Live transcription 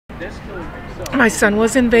My son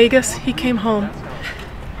was in Vegas. He came home.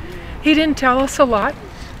 He didn't tell us a lot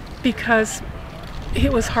because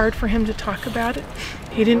it was hard for him to talk about it.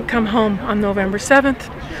 He didn't come home on November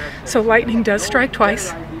 7th, so lightning does strike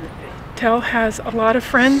twice. Tel has a lot of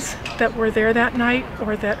friends that were there that night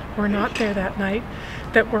or that were not there that night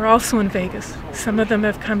that were also in Vegas. Some of them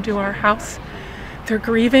have come to our house. They're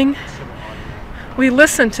grieving. We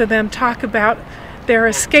listen to them talk about their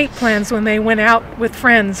escape plans when they went out with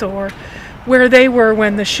friends, or where they were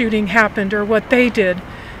when the shooting happened, or what they did.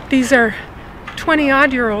 These are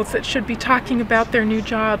 20-odd-year-olds that should be talking about their new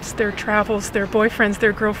jobs, their travels, their boyfriends,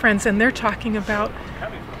 their girlfriends, and they're talking about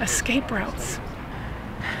escape routes.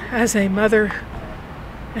 As a mother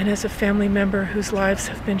and as a family member whose lives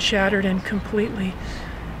have been shattered and completely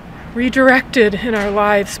redirected in our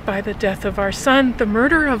lives by the death of our son, the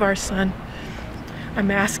murder of our son,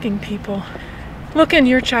 I'm asking people, look in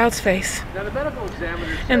your child's face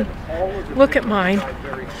and look at mine.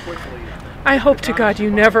 I hope to God you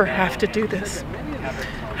never have to do this.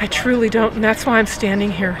 I truly don't, and that's why I'm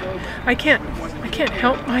standing here. I can't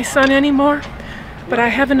help my son anymore, but I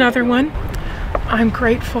have another one. I'm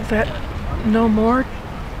grateful that no more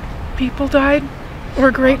people died.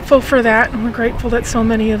 We're grateful for that, and we're grateful that so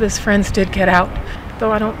many of his friends did get out,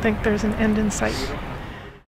 though I don't think there's an end in sight.